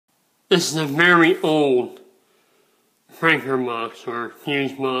This is a very old breaker box or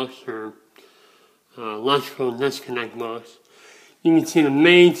fuse box or electrical disconnect box. You can see the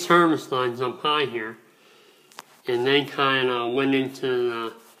main service lines up high here, and they kind of went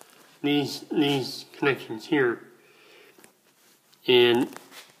into these connections here. And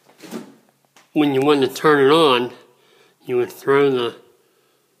when you wanted to turn it on, you would throw the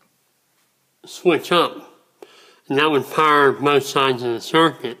switch up, and that would power both sides of the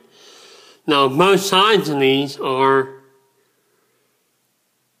circuit. Now, both sides of these are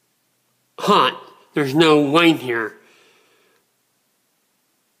hot. There's no white here,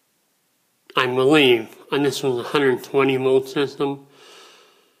 I believe. And this was a 120 volt system.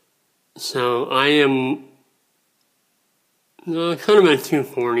 So I am kind of at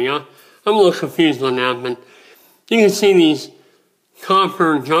 240. I'm a little confused on that, but you can see these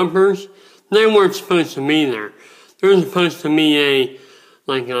copper jumpers. They weren't supposed to be there. There was supposed to be a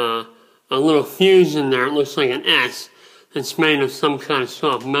little fuse in there. It looks like an S. It's made of some kind of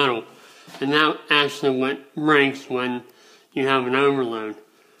soft metal. And that actually what breaks when you have an overload.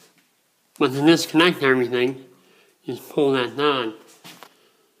 But to disconnect everything, you just pull that down.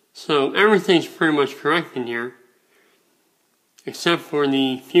 So everything's pretty much correct in here, except for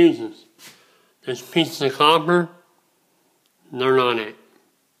the fuses. Those pieces of copper, they're not it.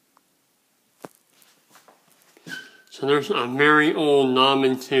 So there's a very old knob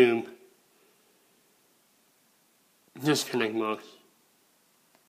and tube disconnect box.